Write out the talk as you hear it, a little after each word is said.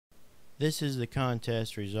This is the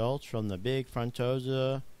contest results from the big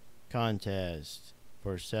Frontosa contest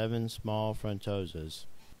for 7 small Frontosas.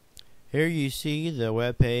 Here you see the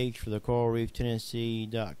webpage for the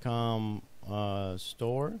CoralReefTennessee.com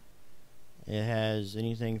store. It has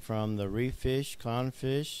anything from the reef fish,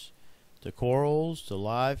 clownfish, to corals, to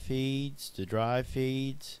live feeds, to dry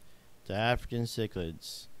feeds, to African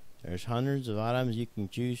cichlids. There's hundreds of items you can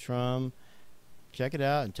choose from. Check it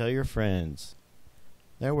out and tell your friends.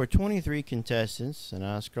 There were 23 contestants, and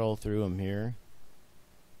I'll scroll through them here.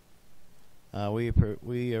 We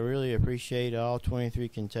really appreciate all 23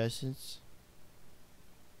 contestants.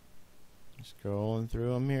 Scrolling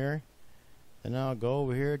through them here. Then I'll go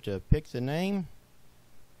over here to pick the name.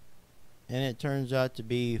 And it turns out to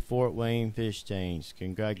be Fort Wayne Fish Tanks.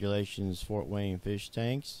 Congratulations, Fort Wayne Fish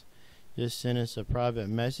Tanks. Just send us a private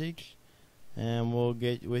message and we'll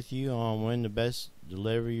get with you on when to best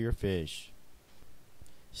deliver your fish.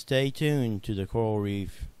 Stay tuned to the Coral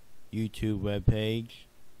Reef YouTube webpage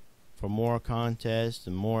for more contests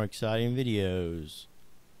and more exciting videos.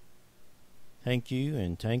 Thank you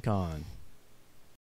and tank on.